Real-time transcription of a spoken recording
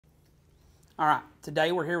All right,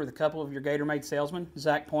 today we're here with a couple of your Gator-Made salesmen,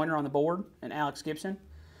 Zach Pointer on the board and Alex Gibson.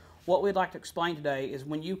 What we'd like to explain today is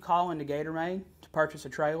when you call into Gator-Made to purchase a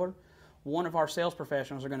trailer, one of our sales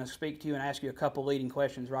professionals are going to speak to you and ask you a couple leading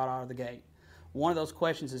questions right out of the gate. One of those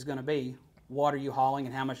questions is going to be, what are you hauling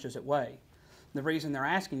and how much does it weigh? The reason they're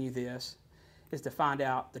asking you this is to find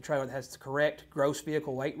out the trailer that has the correct gross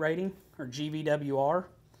vehicle weight rating, or GVWR.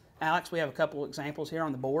 Alex, we have a couple examples here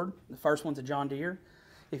on the board. The first one's a John Deere.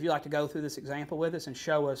 If you'd like to go through this example with us and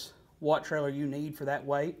show us what trailer you need for that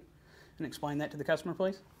weight and explain that to the customer,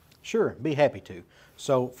 please. Sure, be happy to.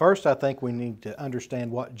 So first I think we need to understand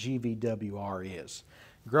what GVWR is.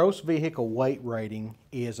 Gross vehicle weight rating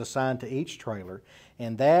is assigned to each trailer,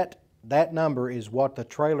 and that number is what the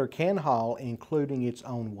trailer can haul, including its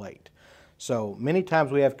own weight. So many times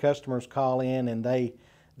we have customers call in and they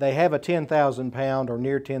have a 10,000 pound or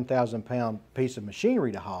near 10,000 pound piece of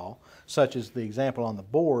machinery to haul, such as the example on the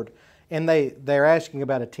board, and they're asking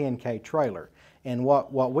about a 10K trailer. And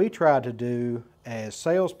what we try to do as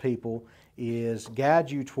salespeople is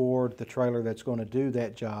guide you toward the trailer that's going to do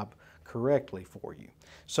that job correctly for you.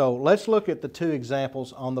 So let's look at the two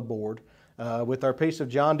examples on the board with our piece of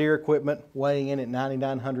John Deere equipment weighing in at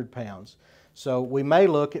 9,900 pounds. So we may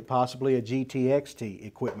look at possibly a GTXT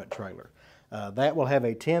equipment trailer. That will have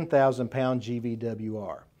a 10,000 pound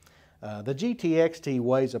GVWR. The GTXT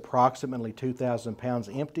weighs approximately 2,000 pounds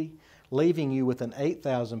empty, leaving you with an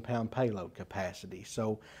 8,000 pound payload capacity.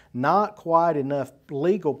 So not quite enough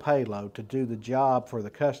legal payload to do the job for the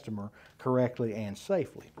customer correctly and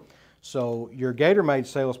safely. So your Gator-Made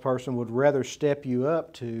salesperson would rather step you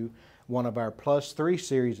up to one of our +3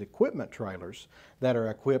 series equipment trailers that are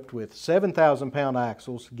equipped with 7,000 pound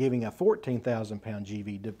axles, giving a 14,000 pound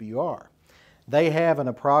GVWR. They have an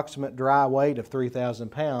approximate dry weight of 3,000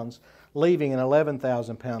 pounds, leaving an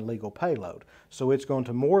 11,000 pound legal payload. So it's going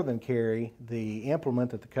to more than carry the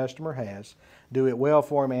implement that the customer has, do it well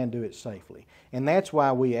for them, and do it safely. And that's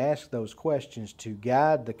why we ask those questions, to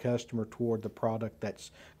guide the customer toward the product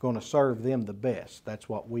that's going to serve them the best. That's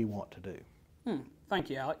what we want to do. Thank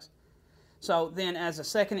you, Alex. So then, as a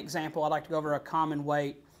second example, I'd like to go over a common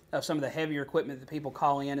weight of some of the heavier equipment that people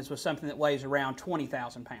call in is with something that weighs around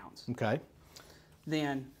 20,000 pounds. Okay.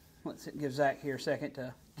 Then let's give Zach here a second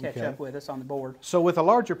to catch up with us on the board. So with a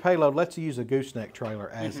larger payload, let's use a Gooseneck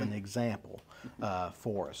trailer as an example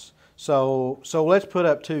for us. So let's put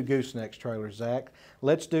up two Gooseneck trailers, Zach.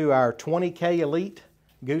 Let's do our 20K Elite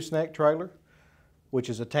Gooseneck trailer,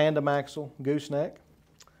 which is a tandem axle Gooseneck,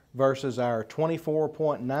 versus our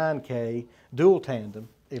 24.9K dual tandem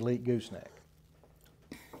Elite Gooseneck.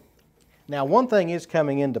 Now, one thing is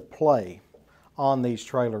coming into play on these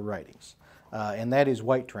trailer ratings, and that is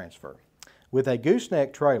weight transfer. With a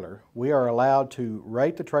Gooseneck trailer, we are allowed to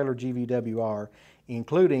rate the trailer GVWR,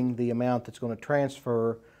 including the amount that's going to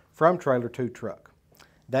transfer from trailer to truck.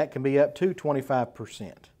 That can be up to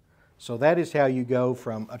 25%. So that is how you go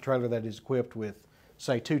from a trailer that is equipped with,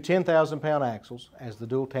 say, two 10,000 pound axles, as the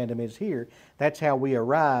dual tandem is here. That's how we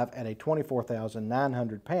arrive at a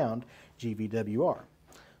 24,900 pound GVWR.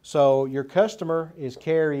 So your customer is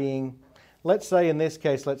carrying, let's say in this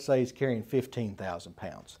case, let's say he's carrying 15,000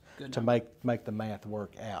 pounds to make the math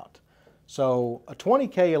work out. So a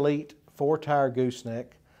 20K Elite 4-tire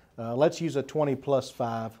Gooseneck, let's use a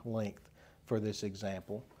 20+5 length for this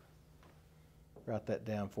example. Write that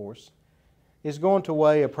down for us. Is going to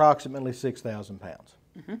weigh approximately 6,000 pounds.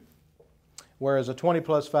 Whereas a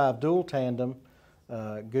 20+5 dual tandem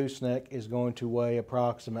Gooseneck is going to weigh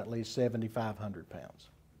approximately 7,500 pounds.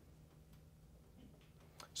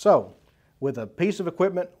 So, with a piece of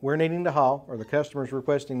equipment we're needing to haul, or the customer's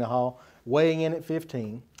requesting to haul, weighing in at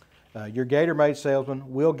 15, your Gator-Made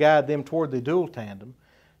salesman will guide them toward the dual tandem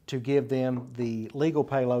to give them the legal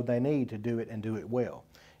payload they need to do it and do it well.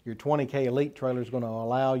 Your 20K Elite trailer is going to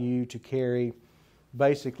allow you to carry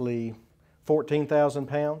basically 14,000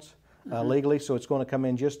 pounds legally, so it's going to come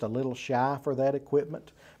in just a little shy for that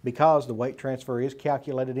equipment because the weight transfer is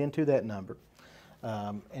calculated into that number.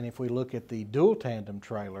 And if we look at the dual tandem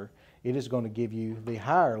trailer, it is going to give you the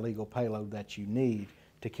higher legal payload that you need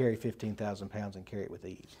to carry 15,000 pounds and carry it with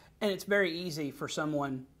ease. And it's very easy for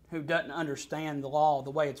someone who doesn't understand the law, the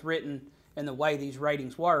way it's written, and the way these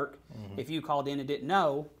ratings work. If you called in and didn't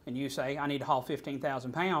know, and you say, I need to haul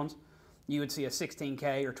 15,000 pounds, you would see a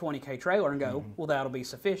 16K or 20K trailer and go, well, that'll be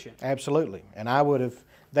sufficient. Absolutely. And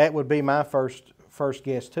that would be my first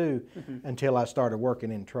guess too, until I started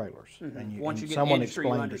working in trailers. And Once you get in the industry,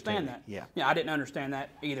 you understand that. Yeah, I didn't understand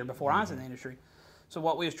that either before I was in the industry. So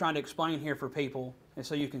what we was trying to explain here for people, and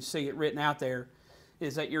so you can see it written out there,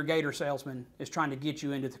 is that your Gator salesman is trying to get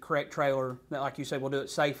you into the correct trailer that, like you said, will do it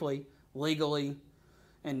safely, legally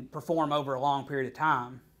and perform over a long period of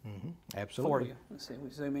time Absolutely. for you. Let's see, we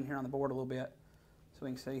zoom in here on the board a little bit so we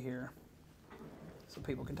can see here. So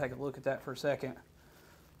people can take a look at that for a second.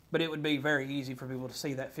 But it would be very easy for people to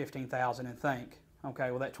see that 15,000 and think,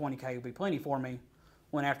 okay, well that 20K would be plenty for me,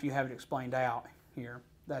 when after you have it explained out here,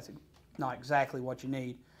 that's not exactly what you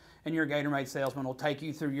need. And your Gator-Made salesman will take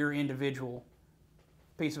you through your individual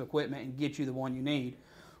piece of equipment and get you the one you need.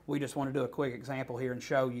 We just want to do a quick example here and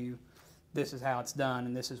show you this is how it's done,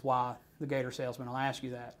 and this is why the Gator salesman will ask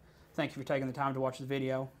you that. Thank you for taking the time to watch the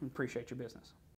video, and appreciate your business.